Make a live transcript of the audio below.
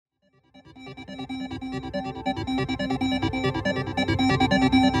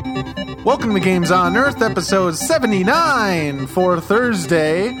Welcome to Games on Earth, episode 79 for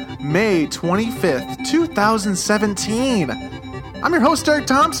Thursday, May 25th, 2017. I'm your host, Eric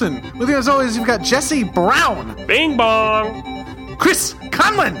Thompson. With you as always, you've got Jesse Brown. Bing bong. Chris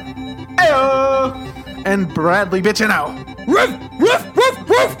Conlon. Heyo. And Bradley Bichino. Woof, woof, woof,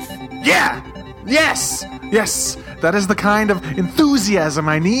 woof. Yeah. Yes. Yes. That is the kind of enthusiasm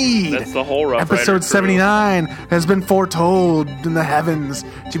I need. That's the whole Rough Rider Episode crew. 79 has been foretold in the heavens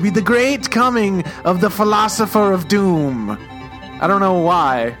to be the great coming of the philosopher of doom. I don't know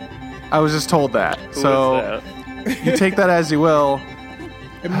why. I was just told that. Who So is that? you take that as you will.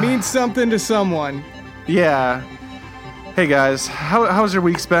 It means something to someone. Yeah. Hey guys, how's your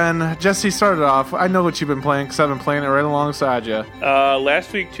week's been? Jesse, started off. I know what you've been playing because I've been playing it right alongside you.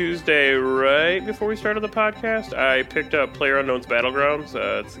 Last week, Tuesday, right before we started the podcast, I picked up PlayerUnknown's Battlegrounds.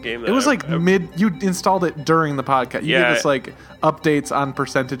 It's a game that It was like you installed it during the podcast. You Yeah. gave us like updates on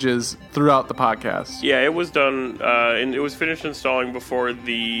percentages throughout the podcast. Yeah, it was done, and it was finished installing before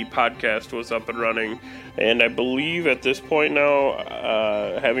the podcast was up and running. And I believe at this point now,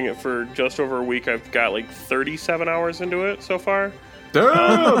 having it for just over a week, I've got like 37 hours into it so far.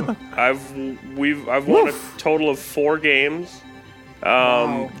 Damn! I've won a total of 4 games,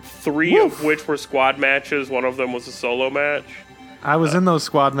 Wow. 3 of which were squad matches. One of them was a solo match. I was in those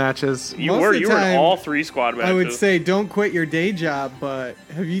squad matches. You Most were of the you were in time, all 3 squad matches. I would say don't quit your day job, but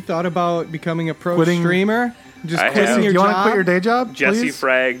have you thought about becoming a pro Quitting- streamer? Just I quitting have. Do your you job? want to quit your day job, Jesse please?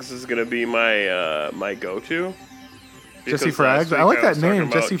 Frags is going to be my my go-to. Jesse Because last Frags? I week like that was talking name,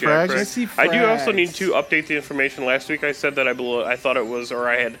 about Jesse Jack Frags. Jesse I do also Frags. need to update the information. Last week I said that I thought it was, or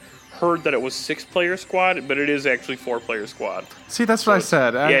I had heard that it was 6-player squad, but it is actually 4-player squad. See, that's what I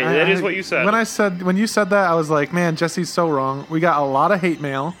said. Yeah, that is what you said. When you said that, I was like, man, Jesse's so wrong. We got a lot of hate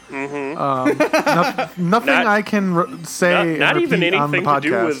mail. Mm-hmm. Nothing Not- I can say. Not and even repeat on the anything to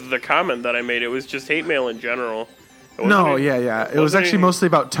do podcast. with the comment that I made. It was just hate mail in general. It No, wasn't any- yeah. It was wasn't actually any- mostly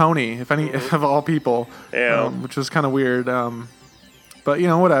about Tony, if any of all people. Yeah. Which was kind of weird. But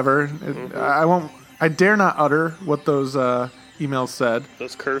whatever. I dare not utter what those emails said.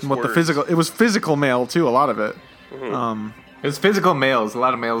 those curse What words. the physical? It was physical mail too. A lot of it. It was physical males. A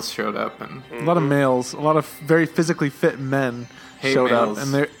lot of males showed up, and A lot of males, a lot of very physically fit men Hate showed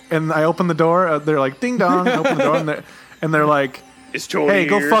males. up, and I opened the door. They're like, "Ding dong!" I open the door, and they're like, Is Tony "Hey,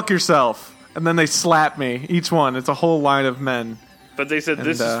 go here? fuck yourself!" And then they slap me. Each one. It's a whole line of men. But they said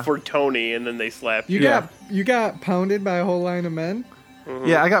this And, is for Tony, and then they slapped you. You got pounded by a whole line of men?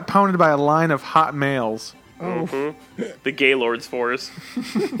 Yeah, I got pounded by a line of hot males. Oh. The Gaylord's force.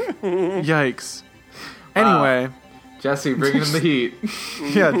 Yikes. Anyway, Jesse bringing in the heat.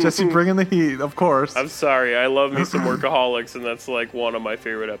 yeah, Jesse bringing the heat, of course. I'm sorry, I love me some Workaholics, and that's like one of my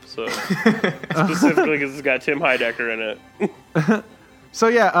favorite episodes. Specifically because it's got Tim Heidecker in it. So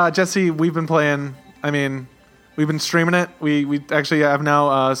yeah, Jesse, we've been playing. I mean, we've been streaming it. We actually have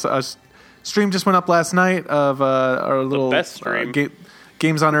now. A stream just went up last night of our little best stream.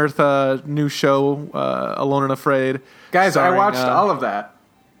 Games on Earth new show, Alone and Afraid. Guys, I starring, watched all of that.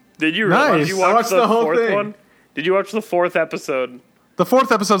 Did you Nice. Did you watch I watched the whole 4th thing. one? Did you watch the 4th episode? The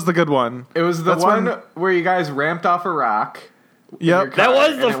 4th episode's the good one. It was the That's one when- where you guys ramped off a rock. in your Yep. car, That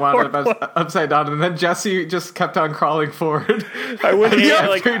was the and it wound up fourth as- upside down, and then Jesse just kept on crawling forward. I went Yeah, I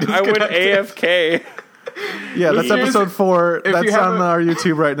went disconnected. AFK. Yeah, that's If you- episode 4. if you That's on haven't- our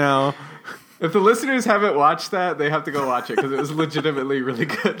YouTube right now. If the listeners haven't watched that, they have to go watch it because it was legitimately really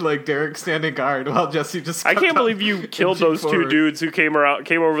good. Like Derek standing guard while Jesse just. I kept can't on believe you killed inching those 2 forward. dudes who came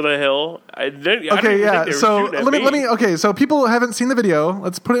over the hill. I didn't even Okay, think yeah. they were So shooting at let me. Okay, so people haven't seen the video.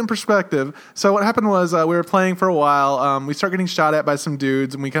 Let's put it in perspective. So what happened was we were playing for a while. We start getting shot at by some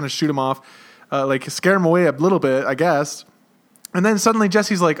dudes, and we kind of shoot them off, like scare them away a little bit, I guess. And then suddenly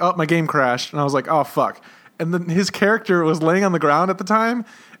Jesse's like, "Oh, my game crashed," and I was like, "Oh fuck!" And then his character was laying on the ground at the time,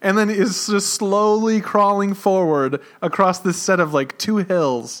 and then is just slowly crawling forward across this set of like 2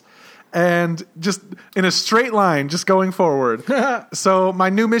 hills. And just in a straight line, just going forward. So my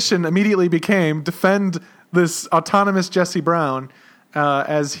new mission immediately became defend this autonomous Jesse Brown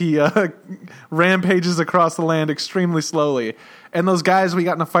as he rampages across the land extremely slowly. And those guys we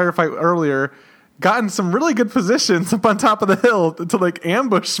got in a firefight earlier got in some really good positions up on top of the hill to like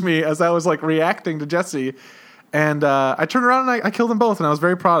ambush me as I was like reacting to Jesse. And I turned around and I killed them both, and I was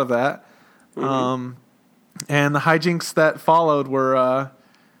very proud of that. And the hijinks that followed were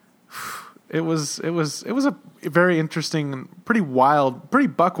it was a very interesting, pretty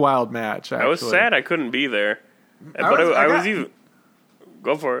buck wild match. Actually. I was sad I couldn't be there. I But was- I I was got- even...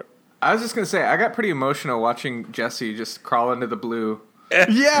 Go for it. I was just gonna say I got pretty emotional watching Jesse just crawl into the blue,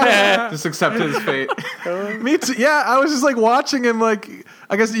 Yeah. just accept his fate. Me too. Yeah, I was just like watching him. Like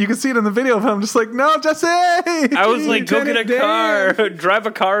I guess you can see it in the video, but I'm just like, no, Jesse. I was like, go get a Lieutenant car, drive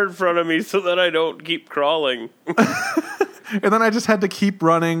a car in front of me so that I don't keep crawling. And then I just had to keep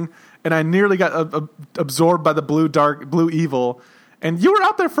running, and I nearly got absorbed by the blue evil. And you were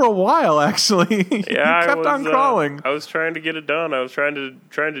out there for a while, actually. Yeah, you kept on crawling. I was trying to get it done. I was trying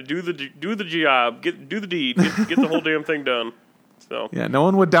to do the job, do the deed, get the whole damn thing done. So Yeah, no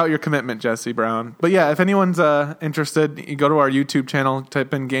one would doubt your commitment, Jesse Brown. But yeah, if anyone's interested, you go to our YouTube channel,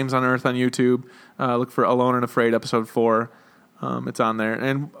 type in Games on Earth on YouTube, look for Alone and Afraid episode 4. It's on there.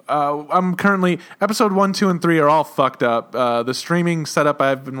 And I'm currently, episode 1, 2, and 3 are all fucked up. The streaming setup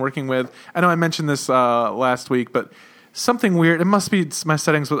I've been working with, I know I mentioned this last week, but something weird. It must be my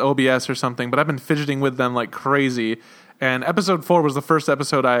settings with OBS or something, but I've been fidgeting with them like crazy. And episode 4 was the first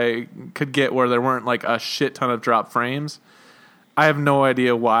episode I could get where there weren't like a shit ton of drop frames. I have no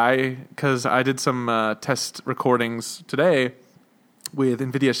idea why, because I did some test recordings today with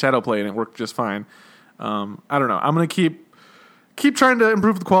NVIDIA Shadowplay, and it worked just fine. I don't know. I'm going to keep trying to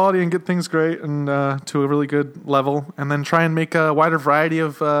improve the quality and get things great and to a really good level, and then try and make a wider variety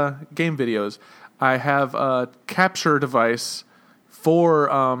of game videos. I have a capture device for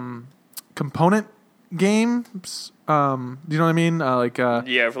component games. Do you know what I mean? Like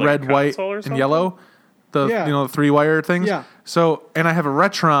red, white, and yellow. The Yeah. the 3-wire things. Yeah. So, and I have a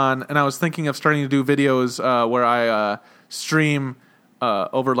Retron, and I was thinking of starting to do videos where I stream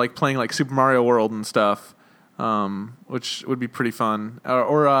over like playing like Super Mario World and stuff. Which would be pretty fun.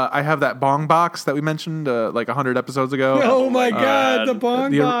 Or I have that bong box that we mentioned like 100 episodes ago. Oh my god, the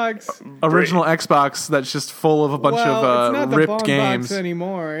bong the box. Original Xbox that's just full of a bunch Well, it's of not the ripped bong games. box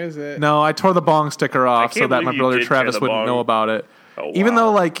anymore, is it? No, I tore the bong sticker off so can't that my believe you brother did Travis tear the wouldn't bong. know about it. Oh, Even wow.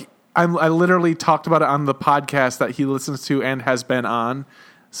 though like I literally talked about it on the podcast that he listens to and has been on,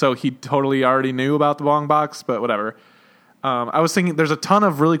 so he totally already knew about the bong box, but whatever. I was thinking there's a ton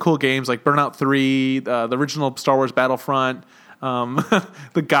of really cool games like Burnout 3, the original Star Wars Battlefront,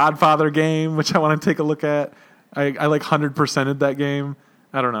 the Godfather game, which I want to take a look at. I like 100%ed that game.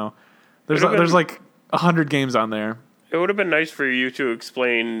 I don't know. There's like 100 games on there. It would have been nice for you to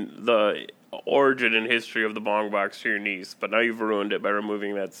explain the origin and history of the bong box to your niece, but now you've ruined it by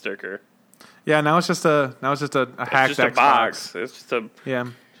removing that sticker. Yeah, now it's just a hacked It's just a Xbox. box. It's just a Yeah.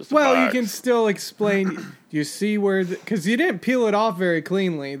 Well, you box. can still explain. You see where, because you didn't peel it off very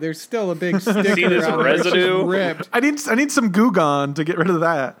cleanly. There's still a big sticker See this on there. It's just residue? ripped. I need some goo gone to get rid of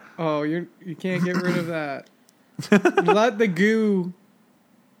that. Oh, you can't get rid of that. Let the goo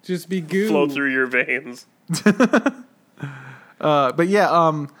just be goo. flow through your veins. But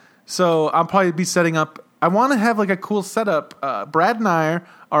yeah, so I'll probably be setting up. I want to have like a cool setup. Brad and I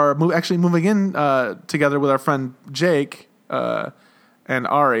are actually moving in together with our friend Jake and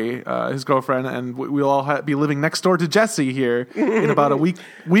Ari, his girlfriend, and we'll all be living next door to Jesse here in about a week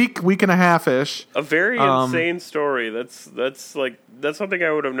and a half ish. A very insane story. That's something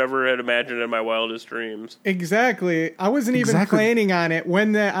I would have never had imagined in my wildest dreams. Exactly. I wasn't even Exactly. planning on it.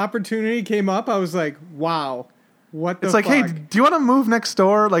 When the opportunity came up, I was like, wow. What the It's like, fuck? hey, do you want to move next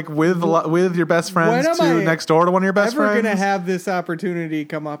door, like with your best friends When am to I next door to one of your best ever friends? gonna have this opportunity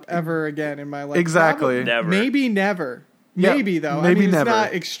come up ever again in my life? Exactly. Never. Maybe never. Yeah, Maybe though. maybe I mean, never. It's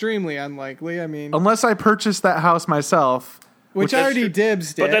not extremely unlikely. I mean, Unless I purchase that house myself. which I that's already true.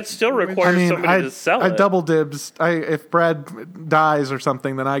 dibs did. But that still requires I mean, somebody to sell I it. double dibs. If Brad dies or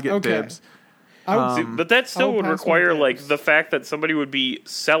something, then I get Okay. dibs. I would- See, but that still I'll would pass require my like dibs. the fact that somebody would be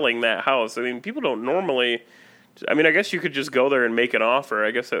selling that house. I mean, people don't normally. I mean, I guess you could just go there and make an offer.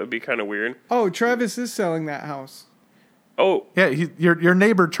 I guess that would be kind of weird. Oh, Travis is selling that house. Oh, Yeah, your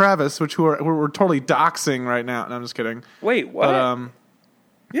neighbor Travis, which we're totally doxing right now. No, I'm just kidding. wait, what? But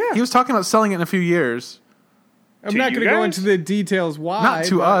Yeah. he was talking about selling it in a few years. I'm To not you going to go guys? into the details why. Not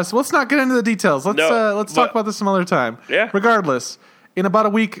to but- us. Let's not get into the details. Let's No, let's talk but- about this some other time. Yeah. Regardless, in about a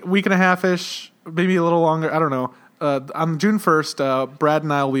week and a half ish, maybe a little longer. I don't know. On June 1st, Brad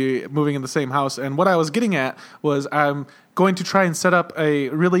and I will be moving in the same house. And what I was getting at was I'm going to try and set up a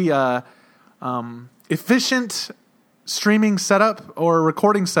really efficient streaming setup or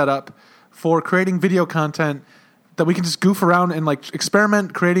recording setup for creating video content that we can just goof around and like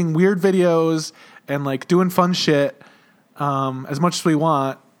experiment creating weird videos and like doing fun shit as much as we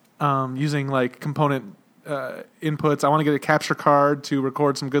want using like component inputs. I want to get a capture card to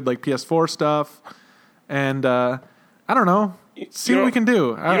record some good like PS4 stuff, and I don't know, see You what know- we can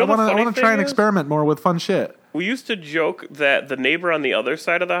do. I know the want funny to try and thing is? experiment more with fun shit. We used to joke that the neighbor on the other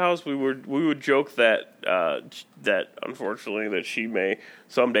side of the house, we would joke that that unfortunately that she may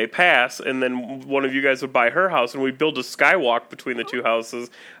someday pass, and then one of you guys would buy her house, and we'd build a skywalk between the two houses.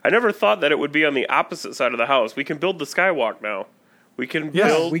 I never thought that it would be on the opposite side of the house. We can build the skywalk now. We can Yes,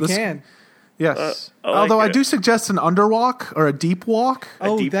 build. We This- can. Yes. I like Although I it. do suggest an underwalk or a deep walk,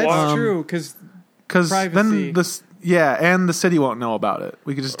 Oh, deep that's walk. true. Because because Privacy. then and the city won't know about it.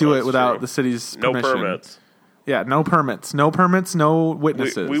 We could just do Oh, it that's without true. the city's No permission. permits. Yeah, no permits, no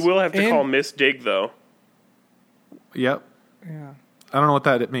witnesses. We will have to And- call Miss Dig though. Yep. yeah. I don't know what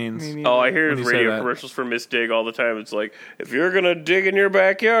that means. I mean, Oh, I hear When you say radio that. commercials for Miss Dig all the time. It's like, if you're gonna dig in your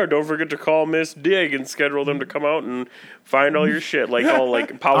backyard, don't forget to call Miss Dig and schedule them to come out and find all your shit, like all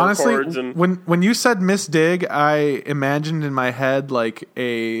like power Honestly, cords and. when you said Miss Dig, I imagined in my head like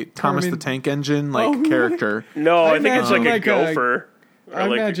a Thomas the Carmen- Tank Engine like Oh, really? character. No, I I think it's like imagine a like a- gopher. Or I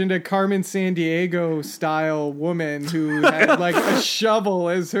like imagined a Carmen San Diego style woman who had like a shovel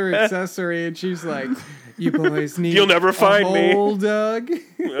as her accessory, and she's like, "You boys need You'll never find a me." hole dug."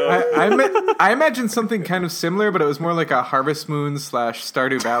 I imagined something kind of similar, but it was more like a Harvest Moon /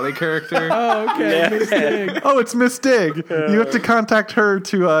 Stardew Valley character. Oh, okay. Miss Dig. Oh, it's Miss Dig. You have to contact her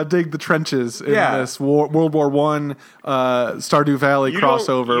to dig the trenches in Yeah. this World War One Stardew Valley You don't-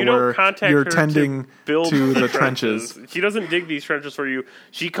 crossover you don't where contact you're her to tending build to the trenches. She doesn't dig these trenches for you.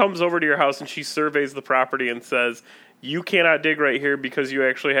 She comes over to your house and she surveys the property and says, "You cannot dig right here because you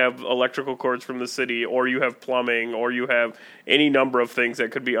actually have electrical cords from the city, or you have plumbing, or you have any number of things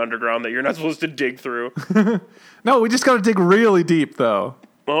that could be underground that you're not supposed to dig through." No, we just got to dig really deep, though.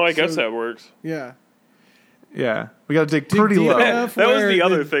 Well, I guess that works. Yeah. Yeah, we got to dig pretty Deep low. enough That was where the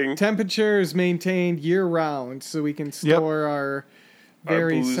other thing. Temperature is maintained year round, so we can store our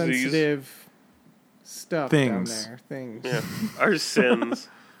very boozies. sensitive stuff Things. down there. Things. Yeah, our sins.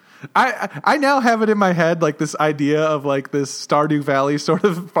 I now have it in my head like this idea of like this Stardew Valley sort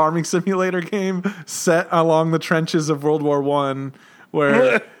of farming simulator game set along the trenches of World War One,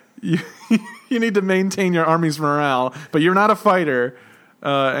 where you you need to maintain your army's morale, but you're not a fighter,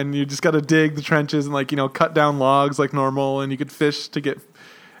 and you just got to dig the trenches and like cut down logs like normal, and you could fish to get.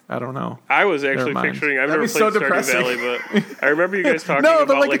 I don't know. I was actually Never mind. picturing. I've That'd never be played so Stardew depressing. Valley, but I remember you guys talking No, about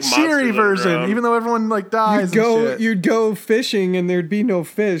but like a cheery monsters version, underground. even though everyone like dies. You'd go fishing and there'd be no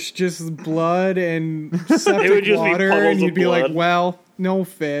fish, just blood and septic would just be water, puddles and you'd of be like, blood. "Well, no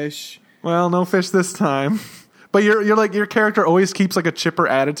fish." Well, no fish this time. But you're like your character always keeps like a chipper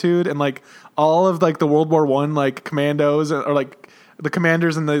attitude, and like all of like the World War One like commandos or like the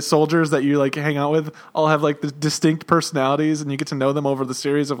commanders and the soldiers that you like hang out with all have like the distinct personalities, and you get to know them over the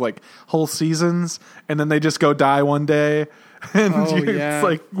series of like whole seasons, and then they just go die one day, and Oh, it's yeah.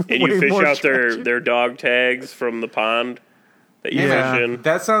 like And way you fish more out tragic. their dog tags from the pond that you Yeah. fish in.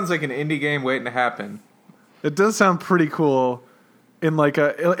 That sounds like an indie game waiting to happen. It does sound pretty cool. In like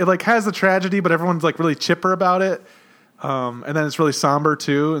it like has the tragedy, but everyone's like really chipper about it. And then it's really somber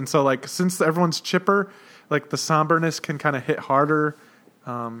too. And so like since everyone's chipper, like the somberness can kind of hit harder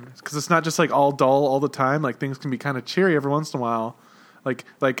because it's not just like all dull all the time. Like things can be kind of cheery every once in a while. Like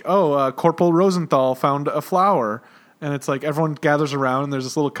Corporal Rosenthal found a flower, and it's like everyone gathers around, and there's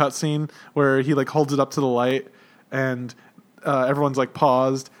this little cutscene where he like holds it up to the light, and everyone's like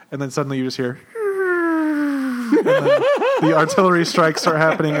paused, and then suddenly you just hear. And then the artillery strikes start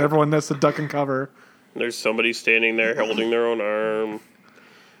happening, and everyone has to duck and cover. There's somebody standing there holding their own arm.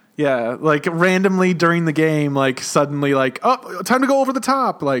 Yeah, like randomly during the game, like suddenly, like, oh, time to go over the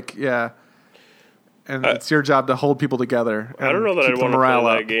top. Like, yeah. And it's your job to hold people together. I don't know that keep I'd the want to morale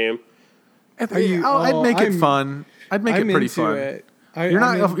play up. that game. I'd make it fun. I'd make I'm it pretty into fun. it.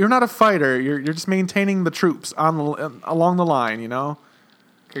 You're not a fighter. You're just maintaining the troops along the line. You know.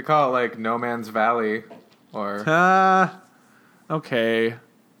 Could call it like No Man's Valley, or Okay.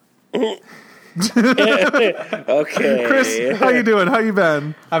 Okay. Chris, how you doing? How you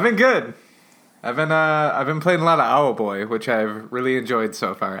been? I've been good. I've been playing a lot of Owlboy, which I've really enjoyed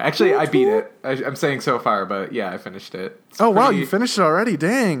so far. Actually, I beat it. I'm saying so far, but yeah, I finished it. It's Oh wow, pretty- you finished it already?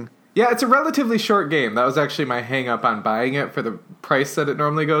 Dang. Yeah, it's a relatively short game. That was actually my hang up on buying it for the price that it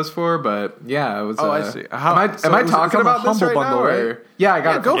normally goes for. But yeah, it was. Oh, I see. Am I So am I it was talking on the about this Humble right Bundle, now? right? Or? Yeah, I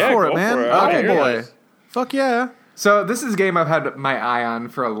got Yeah, it. go Yeah, for go it, man. for it. Oh Okay, boy. yes. Fuck yeah. So this is a game I've had my eye on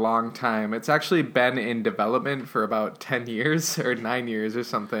for a long time. It's actually been in development for about 10 years or 9 years or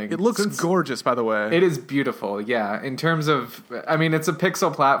something. It looks Since- gorgeous, by the way. It is beautiful, yeah. In terms of, I mean, it's a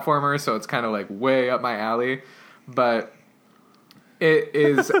pixel platformer, so it's kind of like way up my alley, but it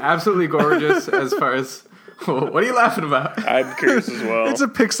is absolutely gorgeous as far as. What are you laughing about? I'm curious as well. It's a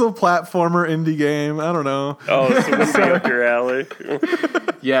pixel platformer indie game. I don't know. Oh, so this is up your alley.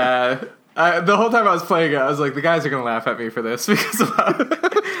 Yeah. The whole time I was playing it, I was like, the guys are going to laugh at me for this because of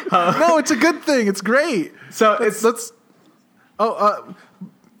how. No, it's a good thing. It's great. So it's.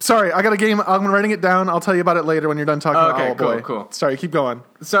 Sorry, I got a game. I'm writing it down. I'll tell you about it later when you're done talking Okay, about Owlboy. cool. Sorry, keep going.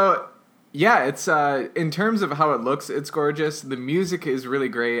 So Yeah, it's in terms of how it looks, it's gorgeous. The music is really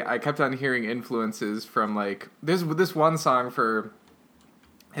great. I kept on hearing influences from like there's this one song for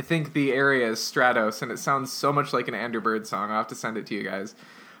I think the area is Stratos, and it sounds so much like an Andrew Bird song. I'll have to send it to you guys.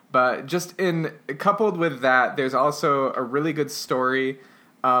 But just coupled with that, there's also a really good story.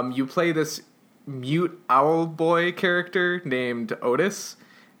 You play this mute owl boy character named Otis,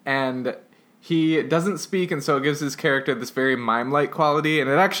 and he doesn't speak, and so it gives his character this very mime-like quality, and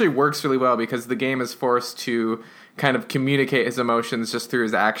it actually works really well because the game is forced to kind of communicate his emotions just through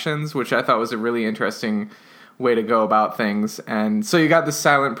his actions, which I thought was a really interesting way to go about things. And so you got this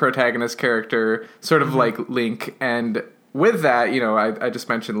silent protagonist character, sort of like Link, and with that, I just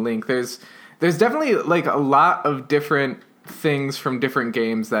mentioned Link. There's definitely like a lot of different things from different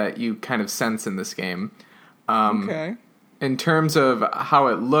games that you kind of sense in this game. Okay. In terms of how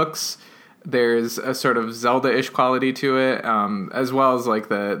it looks, there's a sort of Zelda-ish quality to it, as well as like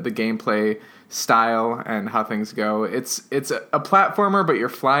the gameplay style and how things go. It's a platformer, but you're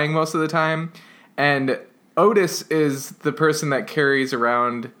flying most of the time. And Otis is the person that carries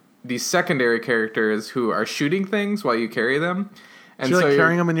around these secondary characters who are shooting things while you carry them. And So you're so like you're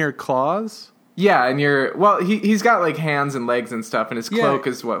carrying them in your claws? Yeah, and he's got like hands and legs and stuff, and his cloak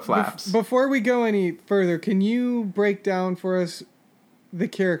is what flaps. Before we go any further, can you break down for us the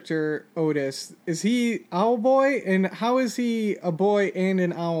character Otis? Is he Owl Boy, and how is he a boy and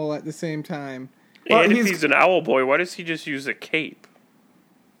an owl at the same time? Well, And if he's an owl boy, why does he just use a cape?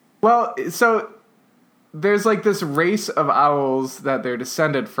 Well, so there's like this race of owls that they're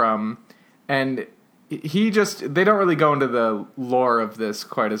descended from, and they don't really go into the lore of this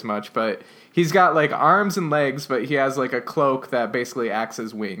quite as much, but he's got like arms and legs, but he has like a cloak that basically acts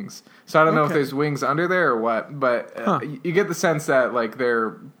as wings. So I don't know if Okay. there's wings under there or what, but you get the sense that like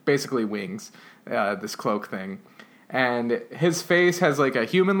they're basically wings, this cloak thing. And his face has like a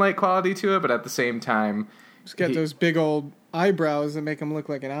human-like quality to it, but at the same time, He's got those big old eyebrows that make him look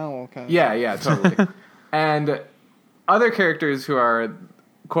like an owl, kind of. yeah, totally. And other characters who are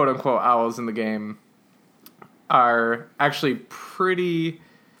quote-unquote owls in the game are actually pretty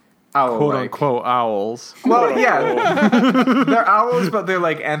owl-like. Quote unquote owls. Well, yeah, they're owls, but they're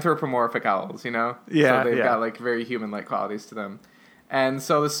like anthropomorphic owls, Yeah, So they've yeah. got like very human-like qualities to them. And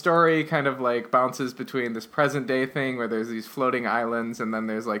so the story kind of like bounces between this present-day thing where there's these floating islands, and then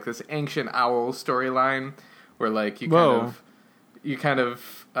there's like this ancient owl storyline where like you kind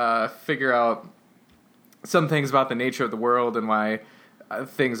of figure out some things about the nature of the world and why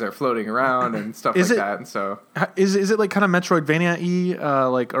things are floating around and stuff Is like it- that. And so Is it like kind of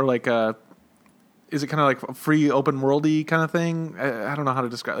Metroidvania-y, is it kind of like a free open worldy kind of thing? I don't know how to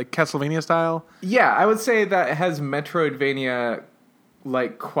describe, like Castlevania style. yeah, I would say that it has Metroidvania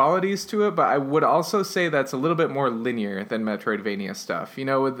like qualities to it, but I would also say that's a little bit more linear than Metroidvania stuff. With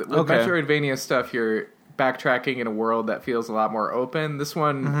Okay. Metroidvania stuff, you're backtracking in a world that feels a lot more open. This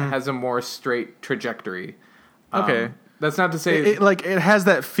one has a more straight trajectory. Okay. That's not to say It has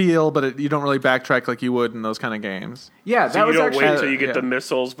that feel, but you don't really backtrack like you would in those kind of games. yeah, that So you was don't actually wait till you get yeah. the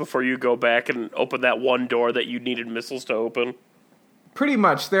missiles before you go back and open that one door that you needed missiles to open. pretty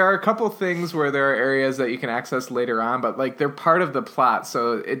much. There are a couple things where there are areas that you can access later on, but like they're part of the plot,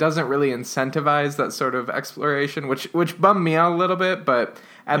 so it doesn't really incentivize that sort of exploration, which bummed me out a little bit. But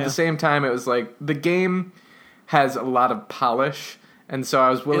at the same time, it was like the game has a lot of polish, and so I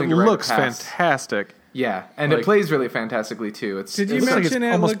was willing It to looks write a pass. fantastic. Yeah, and Like- it plays really fantastically too. Did you looks like mention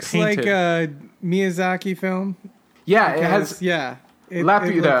it's it almost looks like painted. a Miyazaki film? Yeah, it Because, has yeah. It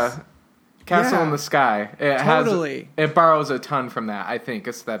Laputa, looks- Castle Yeah. in the Sky. Totally. It borrows a ton from that, I think,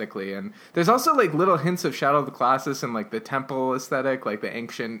 aesthetically. And there's also like little hints of Shadow of the Colossus and like the temple aesthetic, like the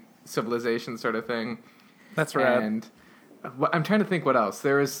ancient civilization sort of thing. That's rad. And I'm trying to think what else.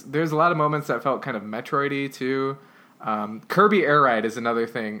 There's a lot of moments that felt kind of Metroid-y too. Kirby Air Ride is another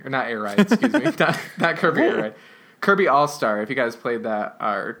thing, or not Air Ride, excuse me, not Kirby Air Ride. Kirby All Star. If you guys played that,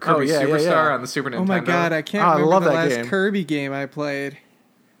 or Kirby yeah, yeah, Superstar yeah. on the Super Nintendo. Oh my god, I can't Oh, I remember love the that last game. Kirby game I played.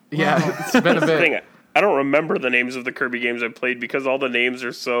 Yeah, it's been a That's the thing. bit. I don't remember the names of the Kirby games I played because all the names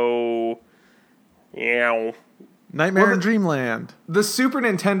are so. Nightmare Well, in Dreamland. The Super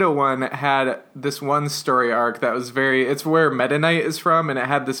Nintendo one had this one story arc that was it's where Meta Knight is from, and it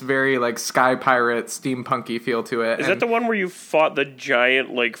had this very like Sky Pirate steampunky feel to it. Is that the one where you fought the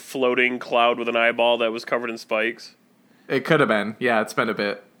giant, like, floating cloud with an eyeball that was covered in spikes? It could have been. Yeah, it's been a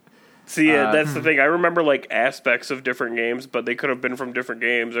bit. See, that's the thing. I remember, like, aspects of different games, but they could have been from different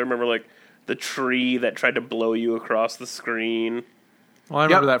games. I remember, like, the tree that tried to blow you across the screen. Well, I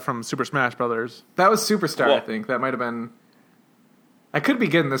remember that from Super Smash Brothers. That was Superstar, I Well- think. That might have been. I could be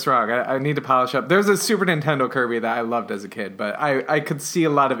getting this wrong. I need to polish up. There's a Super Nintendo Kirby that I loved as a kid, but I could see a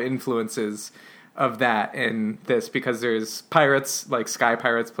lot of influences of that in this because there's pirates, like Sky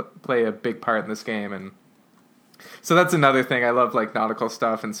Pirates play a big part in this game. And so that's another thing. I love like nautical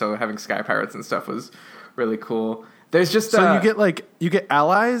stuff, and so having Sky Pirates and stuff was really cool. There's just so you get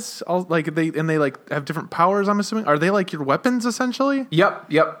allies, all like they like have different powers. I'm assuming, are they like your weapons essentially?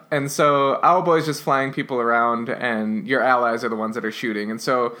 Yep. And so Owlboy's just flying people around, and your allies are the ones that are shooting. And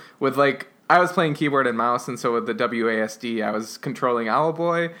so with like I was playing keyboard and mouse, and so with the WASD, I was controlling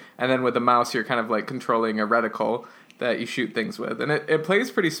Owlboy, and then with the mouse, you're kind of like controlling a reticle that you shoot things with, and it plays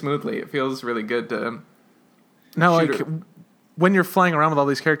pretty smoothly. It feels really good to now like when you're flying around with all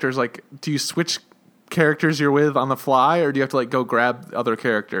these characters. Like, do you switch characters you're with on the fly, or do you have to like go grab other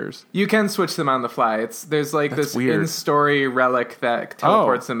characters? You can switch them on the fly. There's like That's this weird. in-story relic that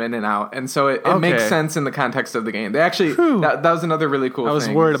teleports them in and out, and so it Okay. makes sense in the context of the game. They actually that was another really cool thing. I was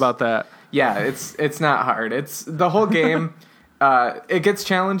worried about that. Yeah, it's not hard. It's the whole game. It gets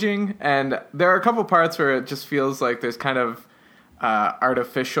challenging, and there are a couple parts where it just feels like there's kind of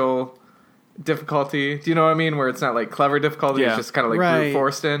artificial difficulty. Do you know what I mean? Where it's not like clever difficulty. Yeah. It's just kind of like Right. brute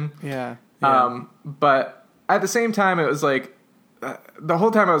forced in. Yeah. But at the same time, it was like the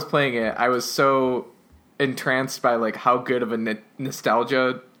whole time I was playing it, I was so entranced by like how good of a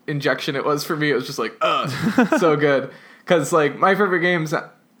nostalgia injection it was for me. It was just like, so good. Because like my favorite games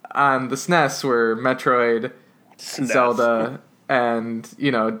on the SNES were Metroid, Zelda, and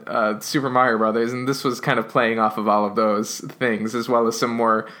Super Mario Brothers, and this was kind of playing off of all of those things as well as some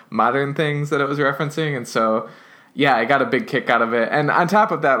more modern things that it was referencing. And so yeah, I got a big kick out of it. And on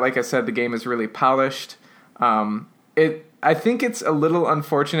top of that, like I said, the game is really polished. I think it's a little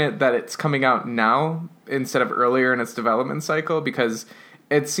unfortunate that it's coming out now instead of earlier in its development cycle, because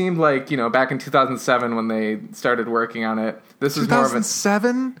it seemed like, back in 2007 when they started working on it, this was more of a...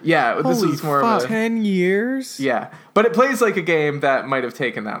 2007? Yeah, this Holy was more fuck. of a... 10 years? Yeah, but it plays like a game that might have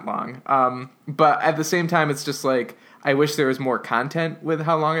taken that long. But at the same time, it's just like, I wish there was more content with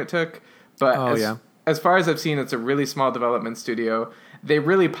how long it took. But as far as I've seen, it's a really small development studio. They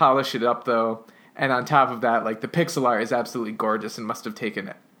really polish it up, though. And on top of that, like, the pixel art is absolutely gorgeous and must have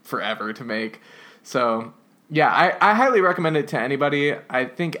taken forever to make. So, yeah, I highly recommend it to anybody. I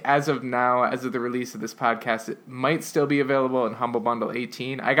think as of now, as of the release of this podcast, it might still be available in Humble Bundle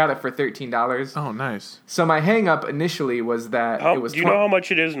 18. I got it for $13. Oh, nice. So my hang-up initially was that it was... Do you know how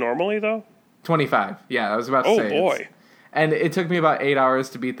much it is normally, though? 25. Yeah, I was about to say. Oh, boy. And it took me about 8 hours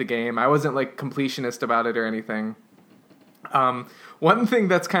to beat the game. I wasn't, like, completionist about it or anything. One thing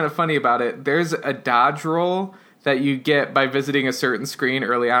that's kind of funny about it, there's a dodge roll that you get by visiting a certain screen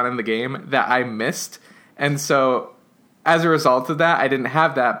early on in the game that I missed. And so, as a result of that, I didn't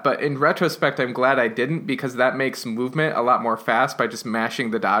have that. But in retrospect, I'm glad I didn't, because that makes movement a lot more fast by just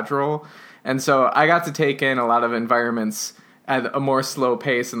mashing the dodge roll. And so I got to take in a lot of environments at a more slow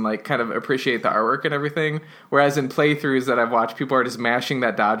pace and like kind of appreciate the artwork and everything. Whereas in playthroughs that I've watched, people are just mashing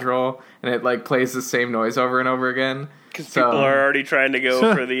that dodge roll and it like plays the same noise over and over again. Because people are already trying to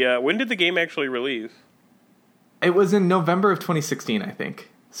go for the... when did the game actually release? It was in November of 2016, I think.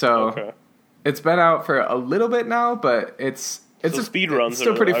 So it's been out for a little bit now, but it's speed runs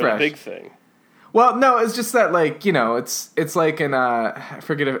still pretty fresh. A big thing. Well, no, it's just that, like, it's like in, I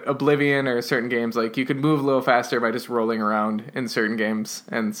forget, Oblivion or certain games, like, you could move a little faster by just rolling around in certain games,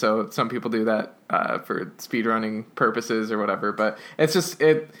 and so some people do that for speedrunning purposes or whatever, but it's just,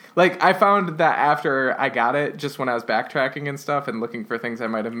 like, I found that after I got it, just when I was backtracking and stuff and looking for things I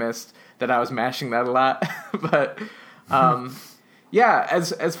might have missed, that I was mashing that a lot, but, yeah,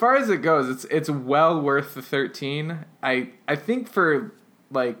 as far as it goes, it's well worth the 13. I think for,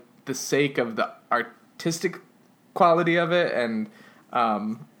 like, the sake of the artistic quality of it and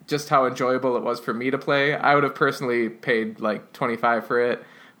just how enjoyable it was for me to play, I would have personally paid like $25 for it.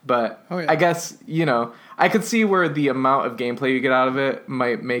 But I guess, I could see where the amount of gameplay you get out of it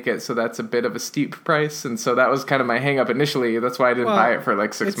might make it so that's a bit of a steep price. And so that was kind of my hang up initially. That's why I didn't buy it for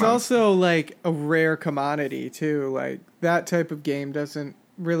like 6 months. It's also like a rare commodity too. Like that type of game doesn't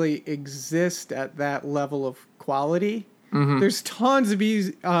really exist at that level of quality. Mm-hmm. There's tons of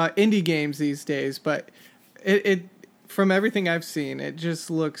indie games these days, but it from everything I've seen, it just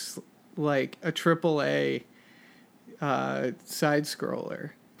looks like a AAA side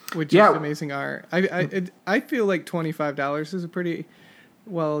scroller with just amazing art. I feel like $25 is a pretty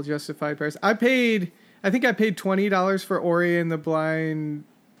well justified price. I think I paid $20 for Ori and the Blind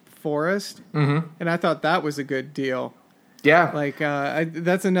Forest, and I thought that was a good deal. Yeah, like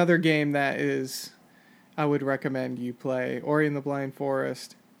that's another game that is. I would recommend you play Ori and the Blind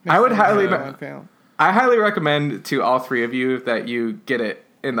Forest. I would highly I highly recommend to all three of you that you get it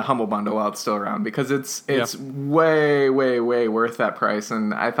in the Humble Bundle while it's still around, because it's way, way, way worth that price,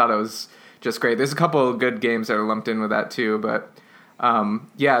 and I thought it was just great. There's a couple of good games that are lumped in with that too, but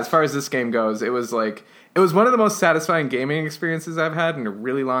as far as this game goes, it was one of the most satisfying gaming experiences I've had in a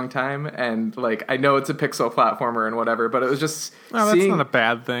really long time, and like I know it's a pixel platformer and whatever, but it was just that's not a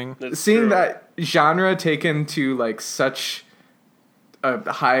bad thing. Seeing that genre taken to like such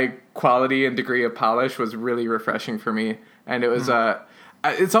a high quality and degree of polish was really refreshing for me, and it was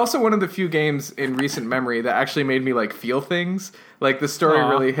it's also one of the few games in recent memory that actually made me like feel things. Like the story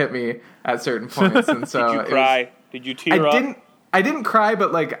really hit me at certain points, and so did you cry? Did you tear up? I didn't cry,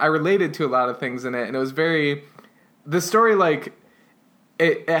 but like I related to a lot of things in it, and it was the story like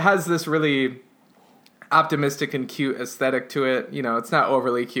it has this really optimistic and cute aesthetic to it. You know, it's not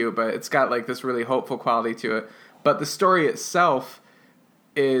overly cute, but it's got like this really hopeful quality to it. But the story itself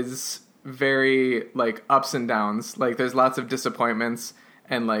is very like ups and downs. Like there's lots of disappointments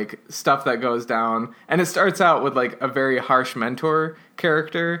and like stuff that goes down. And it starts out with like a very harsh mentor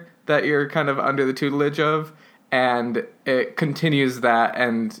character that you're kind of under the tutelage of. And it continues that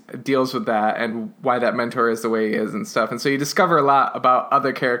and deals with that and why that mentor is the way he is and stuff. And so you discover a lot about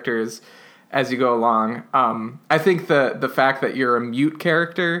other characters as you go along. I think the fact that you're a mute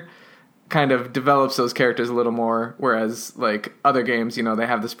character kind of develops those characters a little more, whereas like other games, you know, they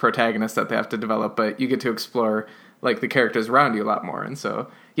have this protagonist that they have to develop, but you get to explore like the characters around you a lot more. And so,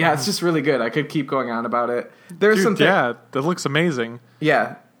 yeah, it's just really good. I could keep going on about it. There's some that looks amazing.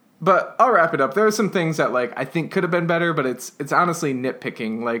 Yeah. But I'll wrap it up. There are some things that like I think could have been better, but it's honestly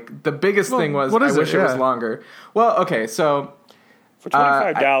nitpicking. Like the biggest thing was I wish it was longer. Well, okay, so for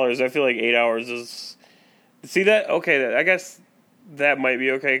 $25, I feel like 8 hours is. See that? Okay, I guess that might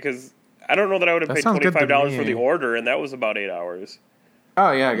be okay because I don't know that I would have paid $25 for the order, and that was about 8 hours.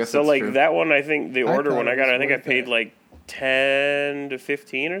 Oh yeah, I guess so. That's like true. That one, I think the order one I got, I think I paid like 10 to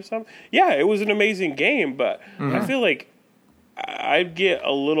 15 or something. Yeah, it was an amazing game, but I feel like I'd get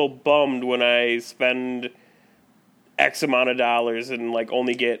a little bummed when I spend X amount of dollars and like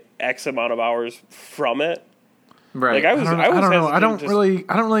only get X amount of hours from it. Right. Like I don't know. I don't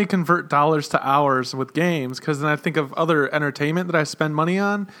really convert dollars to hours with games because then I think of other entertainment that I spend money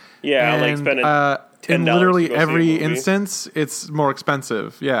on. Yeah, and, like spending in literally every movie. instance, it's more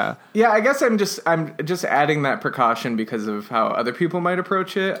expensive. Yeah. Yeah, I guess I'm just adding that precaution because of how other people might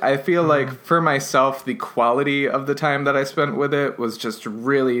approach it. I feel like for myself, the quality of the time that I spent with it was just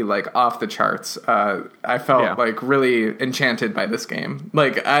really like off the charts. I felt like really enchanted by this game.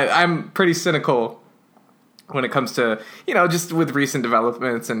 Like I'm pretty cynical when it comes to, you know, just with recent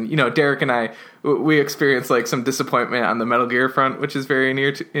developments. And, you know, Derek and I, we experienced like some disappointment on the Metal Gear front, which is very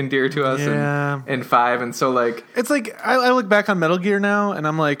near and dear to us in 5. And so like, it's like, I look back on Metal Gear now and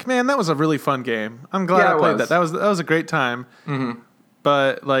I'm like, man, that was a really fun game. I'm glad I played that. That was a great time. Mm-hmm.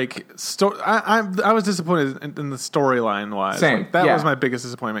 But like, I was disappointed in the storyline wise. Same. Like, that was my biggest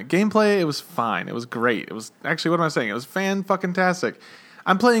disappointment. Gameplay, it was fine. It was great. It was actually, what am I saying? It was fan-fucking-tastic.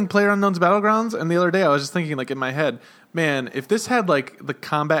 I'm playing PlayerUnknown's Battlegrounds, and the other day I was just thinking, like, in my head, man, if this had, like, the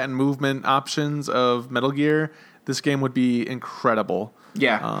combat and movement options of Metal Gear, this game would be incredible.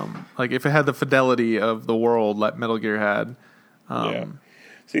 Yeah. Like, if it had the fidelity of the world like Metal Gear had. Yeah.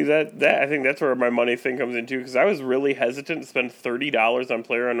 See, that I think that's where my money thing comes into, because I was really hesitant to spend $30 on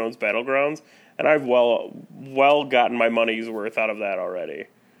PlayerUnknown's Battlegrounds, and I've well gotten my money's worth out of that already.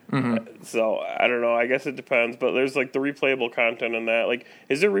 Mm-hmm. So I don't know. I guess it depends. But there's like the replayable content in that. Like,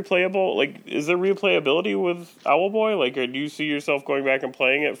 is there replayable? Like, is there replayability with Owlboy? Like, do you see yourself going back and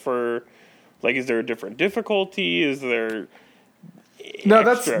playing it for? Like, is there a different difficulty? Is there? No,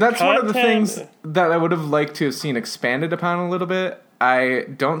 that's one of the things that I would have liked to have seen expanded upon a little bit. I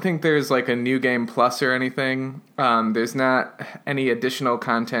don't think there's like a new game plus or anything. There's not any additional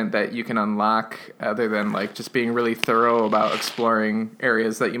content that you can unlock other than like just being really thorough about exploring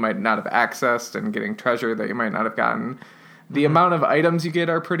areas that you might not have accessed and getting treasure that you might not have gotten. The amount of items you get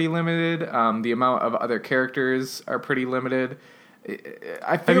are pretty limited. The amount of other characters are pretty limited.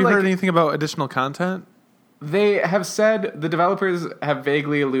 Have you heard anything about additional content? They have said, the developers have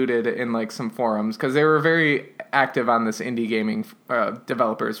vaguely alluded in like some forums, because they were very active on this indie gaming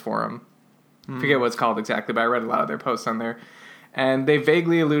developers forum. Forget what it's called exactly, but I read a lot of their posts on there. And they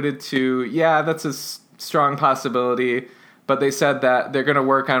vaguely alluded to, that's a strong possibility, but they said that they're going to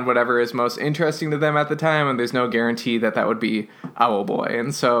work on whatever is most interesting to them at the time, and there's no guarantee that would be Owlboy.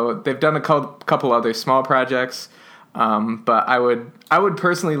 And so they've done a couple other small projects, but I would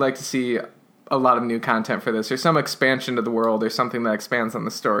personally like to see a lot of new content for this, or some expansion to the world, or something that expands on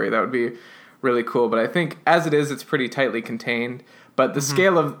the story. That would be really cool. But I think as it is, it's pretty tightly contained. But the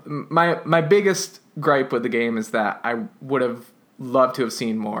scale of my biggest gripe with the game is that I would have loved to have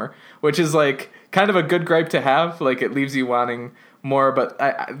seen more, which is like kind of a good gripe to have. Like it leaves you wanting more, but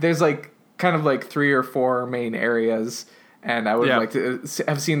there's like kind of like 3 or 4 main areas, and I would like to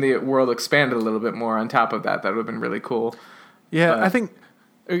have seen the world expanded a little bit more on top of that. That would have been really cool. Yeah, But I think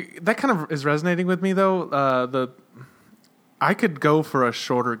that kind of is resonating with me though. I could go for a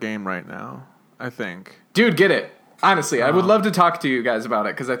shorter game right now, I think. Dude, get it. Honestly, I would love to talk to you guys about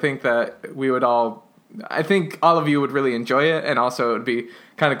it, because I think that we would I think all of you would really enjoy it, and also it would be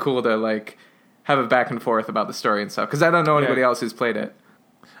kind of cool to like have a back and forth about the story and stuff, because I don't know anybody else who's played it.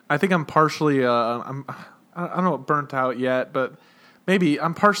 I think I'm partially, I don't know, burnt out yet, but maybe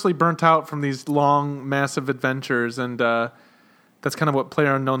I'm partially burnt out from these long, massive adventures, and that's kind of what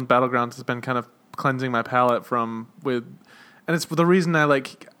PlayerUnknown's Battlegrounds has been kind of cleansing my palate from. And it's the reason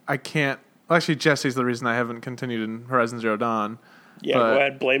I can't. Well, actually, Jesse's the reason I haven't continued in Horizon Zero Dawn. Yeah, go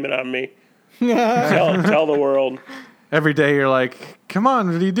ahead, blame it on me. tell the world. Every day you're like, come on,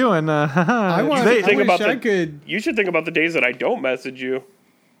 what are you doing? You should think about the days that I don't message you.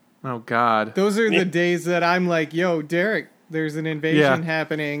 Oh, God. Those are the days that I'm like, yo, Derek, there's an invasion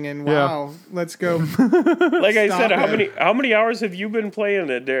happening, and wow, let's go. Like I said, how many hours have you been playing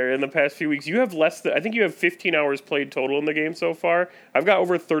it there in the past few weeks? You have I think you have 15 hours played total in the game so far. I've got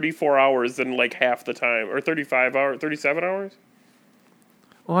over 34 hours in like half the time, or 37 hours.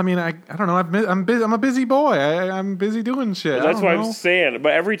 Well, I mean, I don't know. I'm a busy boy. I'm busy doing shit. Well, that's what I'm saying.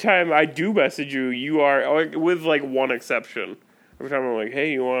 But every time I do message you, you are, with like one exception. Every time I'm like,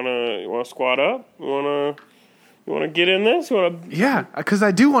 hey, you wanna squad up? You wanna get in this? Yeah, because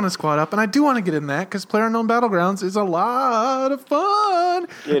I do want to squad up, and I do want to get in that, because PlayerUnknown Battlegrounds is a lot of fun.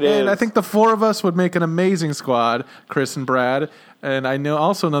 It is. And I think the 4 of us would make an amazing squad, Chris and Brad. And I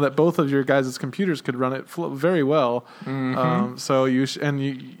also know that both of your guys' computers could run it very well. Mm-hmm. So you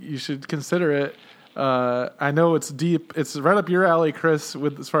should consider it. I know it's deep. It's right up your alley, Chris,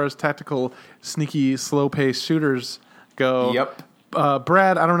 as far as tactical, sneaky, slow-paced shooters go. Yep.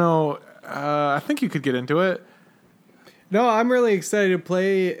 Brad, I don't know. I think you could get into it. No, I'm really excited to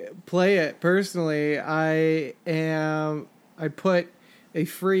play it personally. I put a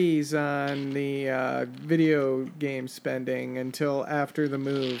freeze on the video game spending until after the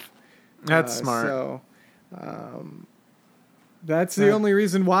move. That's smart. So that's the only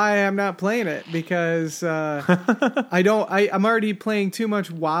reason why I'm not playing it, because I'm already playing too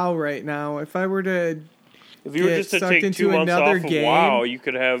much WoW right now. If I were to If you were just to take 2 months off of WoW, you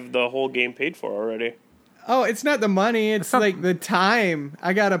could have the whole game paid for already. Oh, it's not the money. It's like the time.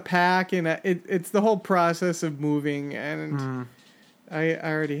 I got to pack, and it's the whole process of moving, and I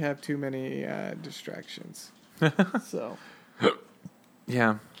already have too many distractions. So,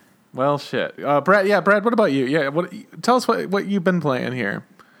 yeah. Well, shit. Brad. Yeah, Brad. What about you? Yeah. Tell us what you've been playing here.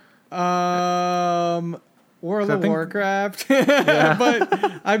 World of Warcraft. Yeah.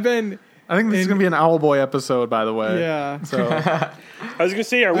 But I've been. I think this is going to be an Owl Boy episode, by the way. Yeah. So I was going to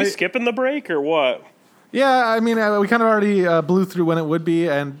say, are we skipping the break or what? Yeah, I mean, we kind of already blew through when it would be,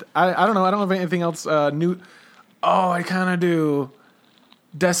 and I don't know. I don't have anything else new. Oh, I kind of do.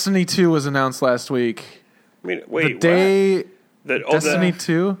 Destiny 2 was announced last week. I mean, wait, Destiny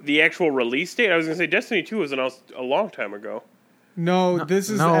 2? The actual release date? I was going to say Destiny 2 was announced a long time ago. No, this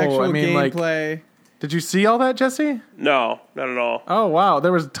is actual gameplay. Did you see all that, Jesse? No, not at all. Oh, wow.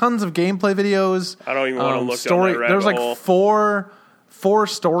 There was tons of gameplay videos. I don't even want to look down that rabbit There was like hole. four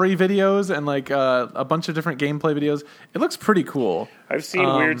story videos and like a bunch of different gameplay videos. It looks pretty cool. I've seen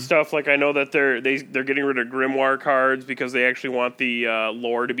weird stuff. Like I know that they're getting rid of Grimoire cards because they actually want the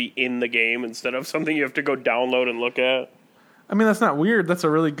lore to be in the game instead of something you have to go download and look at. I mean, that's not weird. That's a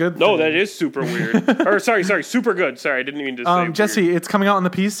really good thing. No, that is super weird. Or sorry, super good. Sorry, I didn't mean to say Jesse, weird. It's coming out on the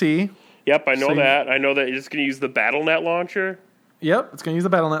PC. Yep, I know that. I know that it's going to use the Battle.net launcher. Yep, it's going to use the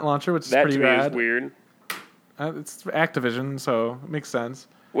Battle.net launcher, which is that pretty to me rad. is weird. It's Activision, so it makes sense.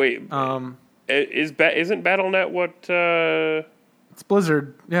 Wait, isn't Battle.net what? It's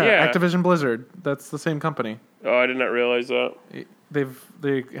Blizzard. Yeah, Activision Blizzard. That's the same company. Oh, I did not realize that. They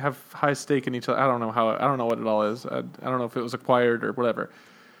have high stake in each other. I don't know what it all is. I don't know if it was acquired or whatever.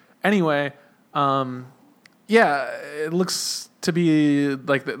 Anyway, it looks to be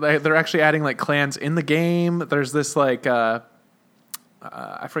like they're actually adding like clans in the game. There's this like I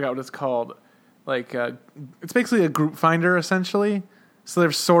forgot what it's called. Like it's basically a group finder essentially. So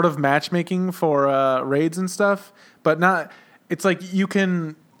there's sort of matchmaking for raids and stuff, but not. It's like you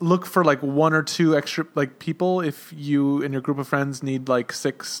can look for like 1 or 2 extra like people if you and your group of friends need like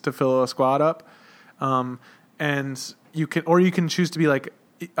 6 to fill a squad up, and you can choose to be like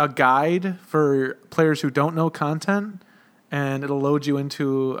a guide for players who don't know content, and it'll load you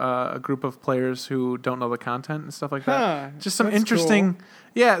into a group of players who don't know the content and stuff like that. Just some interesting,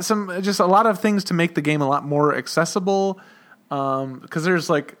 just a lot of things to make the game a lot more accessible. Because there's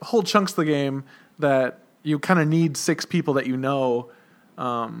like whole chunks of the game that you kind of need 6 people that you know.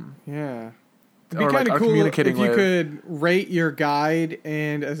 It'd be kind of cool if you could rate your guide,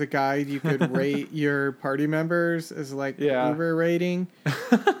 and as a guide, you could rate your party members as like Uber rating.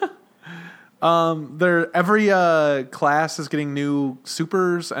 Every class is getting new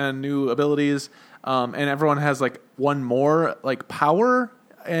supers and new abilities, and everyone has like one more like power,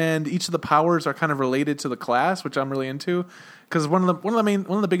 and each of the powers are kind of related to the class, which I'm really into. Because one of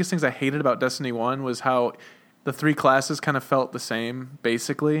the biggest things I hated about Destiny 1 was how the 3 classes kind of felt the same,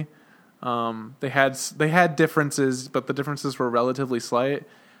 basically. They had differences, but the differences were relatively slight.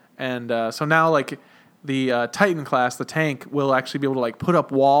 And so now, like, the Titan class, the tank, will actually be able to, like, put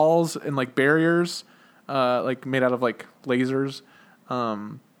up walls and, like, barriers, like, made out of, like, lasers.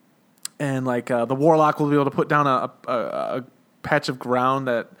 And, like, the Warlock will be able to put down a patch of ground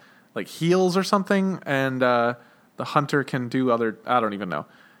that, like, heals or something. And the Hunter can do I don't even know.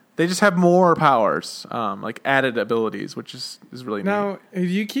 They just have more powers, like added abilities, which is really neat. Now, do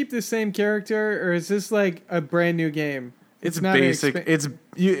you keep the same character, or is this like a brand new game? It's not basic.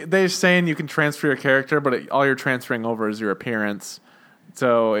 They're saying you can transfer your character, but all you're transferring over is your appearance.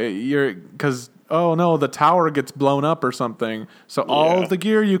 So the tower gets blown up or something. So all of the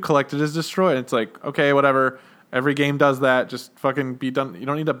gear you collected is destroyed. It's like, okay, whatever. Every game does that. Just fucking be done. You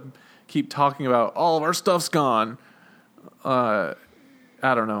don't need to keep talking about all of our stuff's gone. I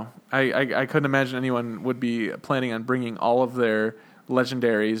don't know. I couldn't imagine anyone would be planning on bringing all of their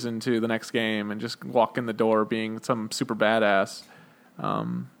legendaries into the next game and just walk in the door being some super badass.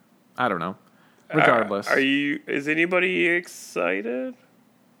 I don't know. Regardless. Is anybody excited?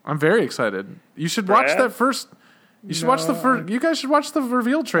 I'm very excited. You should watch that first. You should watch the first. You guys should watch the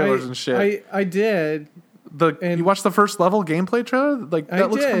reveal trailers and shit. I did. You watched the first level gameplay trailer? Like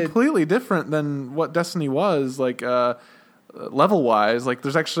that looks completely different than what Destiny was. Like level wise, like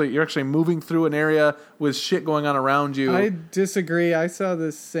you're actually moving through an area with shit going on around you. I disagree. I saw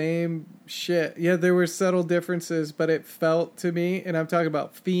the same shit. Yeah, there were subtle differences, but it felt to me, and I'm talking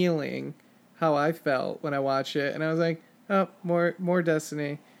about feeling, how I felt when I watched it, and I was like, oh, more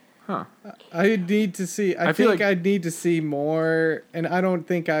Destiny. Huh. I need to see. I think I'd need to see more, and I don't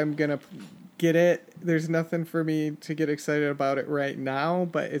think I'm gonna get it. There's nothing for me to get excited about it right now,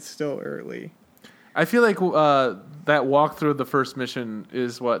 but it's still early. I feel like that walkthrough of the first mission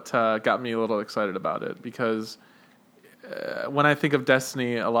is what got me a little excited about it, because when I think of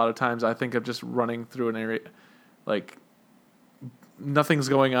Destiny, a lot of times I think of just running through an area, like nothing's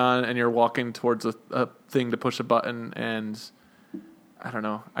going on, and you're walking towards a thing to push a button, and I don't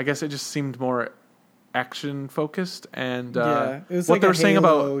know. I guess it just seemed more action focused, and it was what like they were a saying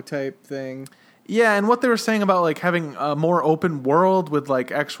Halo about type thing. Yeah, and what they were saying about like having a more open world with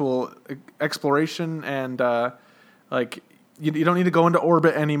like actual exploration, and like you don't need to go into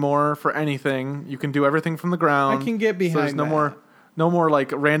orbit anymore for anything. You can do everything from the ground. I can get behind there's no more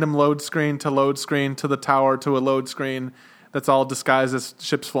like random load screen to the tower to a load screen that's all disguised as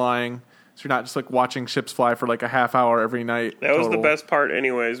ships flying. So you're not just like watching ships fly for like a half hour every night. That was the best part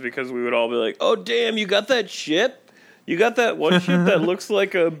anyways, because we would all be like, oh damn, you got that ship? You got that one ship that looks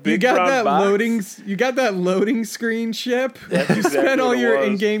like a big brown box? You got that loading screen ship? You spent all your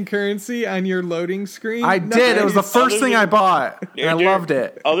in-game currency on your loading screen? I did. It was the first thing I bought, and I loved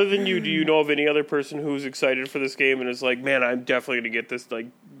it. Other than you, do you know of any other person who's excited for this game and is like, man, I'm definitely going to get this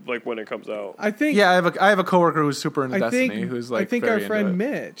like when it comes out? I think. Yeah, I have a coworker who's super into Destiny, who's like. I think our friend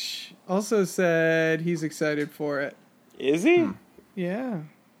Mitch also said he's excited for it. Is he? Yeah.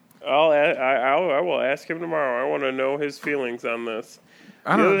 I will ask him tomorrow. I want to know his feelings on this.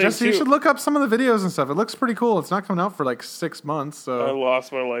 I don't know. Jesse, you should look up some of the videos and stuff. It looks pretty cool. It's not coming out for like 6 months. So I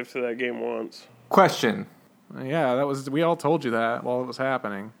lost my life to that game once. Question. Yeah, we all told you that while it was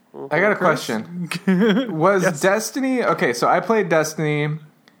happening. I got a question. Was Destiny... Okay, so I played Destiny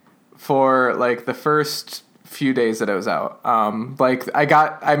for like the first few days that it was out. I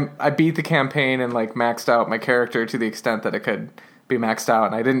beat the campaign and like maxed out my character to the extent that it could be maxed out,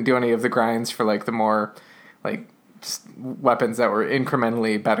 and I didn't do any of the grinds for like the more like just weapons that were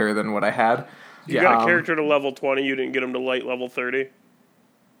incrementally better than what I had. You got a character to level 20, you didn't get him to light level 30?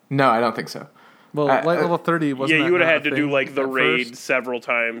 No, I don't think so. Well, light level 30 wasn't. Yeah, you would have had to do like the raid several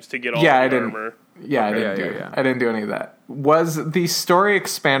times to get all the armor. I didn't do any of that. Was the story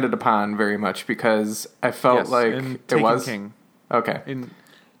expanded upon very much? Because I felt like it was King. Okay. In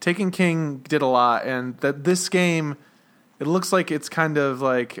Taken King did a lot, and this game it looks like it's kind of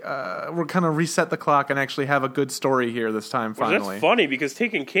like we're kind of reset the clock and actually have a good story here this time. Finally, well, that's funny because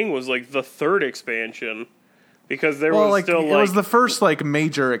Taken King was like the third expansion because there was like, still it was the first like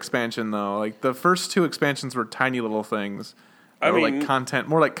major expansion though. Like the first two expansions were tiny little things. Or like content,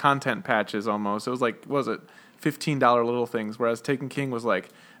 more like content patches almost. It was like, what was it, $15 little things, whereas Taken King was like,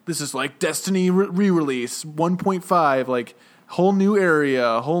 this is like Destiny re-release 1.5, like whole new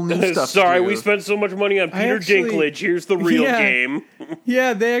area, whole new stuff. Sorry, we spent so much money on Peter Dinklage. Here's the real game.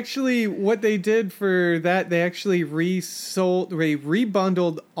 Yeah, they actually, what they did for that, they actually rebundled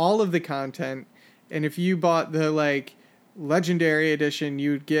all of the content, and if you bought the like Legendary Edition,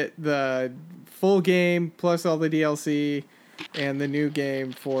 you'd get the full game plus all the DLC. And the new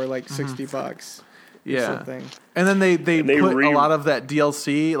game for like $60. Yeah. Something. And then they put a lot of that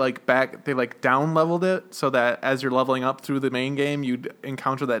DLC like back. They like down leveled it so that as you're leveling up through the main game, you'd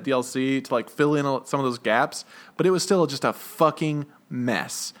encounter that DLC to like fill in some of those gaps. But it was still just a fucking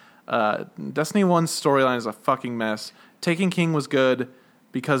mess. Destiny 1's storyline is a fucking mess. Taken King was good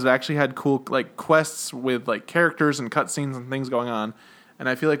because it actually had cool like quests with like characters and cutscenes and things going on. And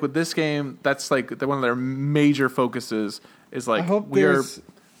I feel like with this game, that's like one of their major focuses. Is like we are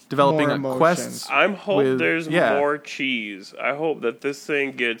developing quests. I hope there's more cheese. I hope that this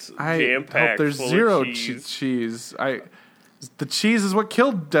thing gets jam packed. I hope there's zero cheese. The cheese is what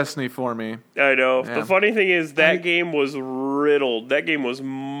killed Destiny for me. I know. Yeah. The funny thing is that game was riddled. That game was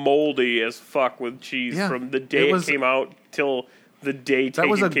moldy as fuck with cheese from the day it came out till the day Taken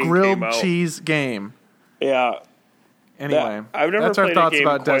King came out. That was a grilled cheese game. Yeah. Anyway, I've never played a game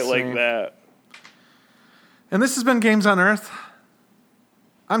quite Destiny. Like that. And this has been Games on Earth.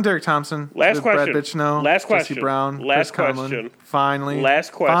 I'm Derek Thompson. Last question. Brad Bitchno, Last question. Jesse Brown. Last Chris question. Conlon. Finally.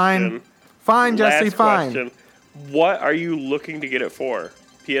 Last question. Fine, Jesse. Last fine. Question. What are you looking to get it for?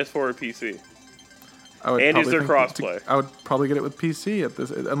 PS4 or PC? And is there crossplay? I would probably get it with PC at this,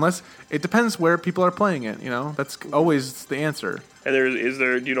 unless it depends where people are playing it. You know, that's always the answer. And is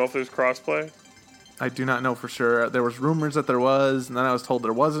there? Do you know if there's crossplay? I do not know for sure. There was rumors that there was, and then I was told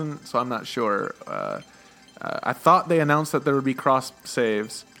there wasn't, so I'm not sure. I thought they announced that there would be cross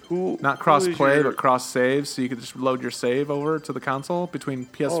saves. Not cross play, but cross saves, so you could just load your save over to the console between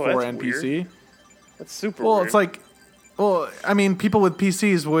PS4 and weird. PC. That's super weird. It's like, I mean, people with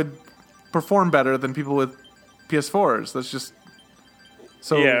PCs would perform better than people with PS4s. That's just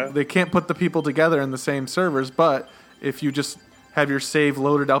they can't put the people together in the same servers. But if you just have your save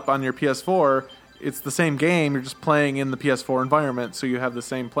loaded up on your PS4, it's the same game. You're just playing in the PS4 environment, so you have the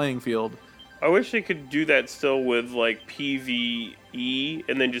same playing field. I wish they could do that still with like PvE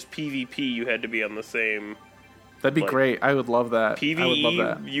and then just PvP. You had to be on the same. That'd be great. I would love that. PvE, I would love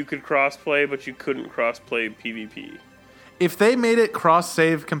that. You could crossplay, but you couldn't crossplay PvP. If they made it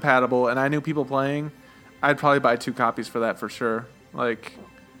cross-save compatible and I knew people playing, I'd probably buy 2 copies for that for sure. Like,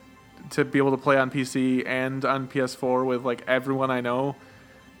 to be able to play on PC and on PS4 with like everyone I know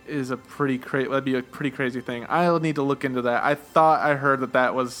is that'd be a pretty crazy thing. I'll need to look into that. I thought I heard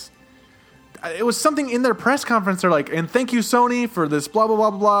that was. It was something in their press conference. They're like, and thank you, Sony, for this blah, blah, blah,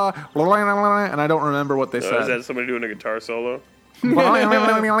 blah, blah, and I don't remember what they said. Is that somebody doing a guitar solo?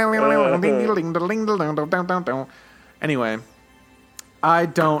 Anyway, I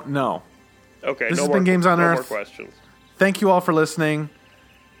don't know. Okay, this has been Games on Earth. No more questions. Thank you all for listening.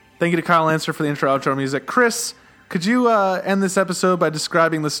 Thank you to Kyle Lancer for the intro-outro music. Chris, could you end this episode by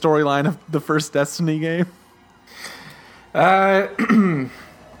describing the storyline of the first Destiny game?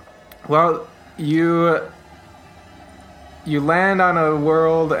 Well, you land on a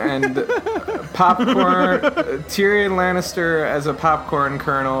world and popcorn. Tyrion Lannister, as a popcorn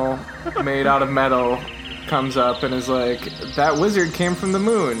kernel made out of metal, comes up and is like, "That wizard came from the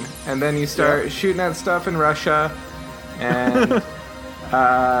moon." And then you start shooting at stuff in Russia, and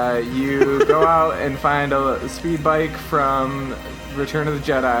you go out and find a speed bike from Return of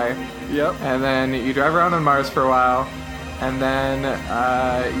the Jedi. Yep. And then you drive around on Mars for a while. And then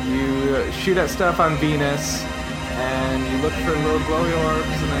you shoot at stuff on Venus, and you look for little glowy orbs,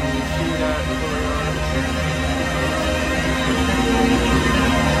 and then you shoot at the glowy orbs.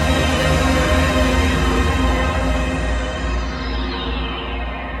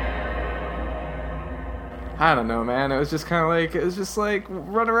 I don't know, man. It was just kind of like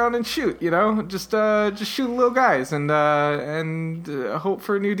run around and shoot, you know, just shoot little guys and hope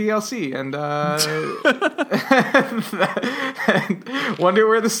for a new DLC and wonder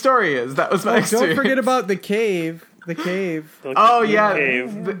where the story is. That was my experience. Don't forget about the cave. The cave. The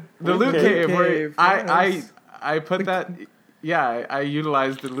loot cave. Where I put that. yeah, I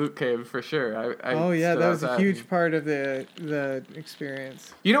utilized the loot cave for sure. Oh yeah, stood that was a outside. huge part of the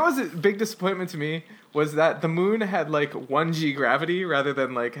experience. You know what was a big disappointment to me was that the moon had like 1G gravity rather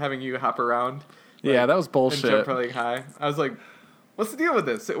than like having you hop around. Yeah, that was And bullshit. jump really high. I was like, what's the deal with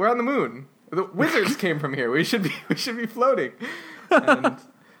this? We're on the moon. The wizards came from here. We should be floating. And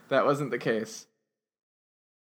that wasn't the case.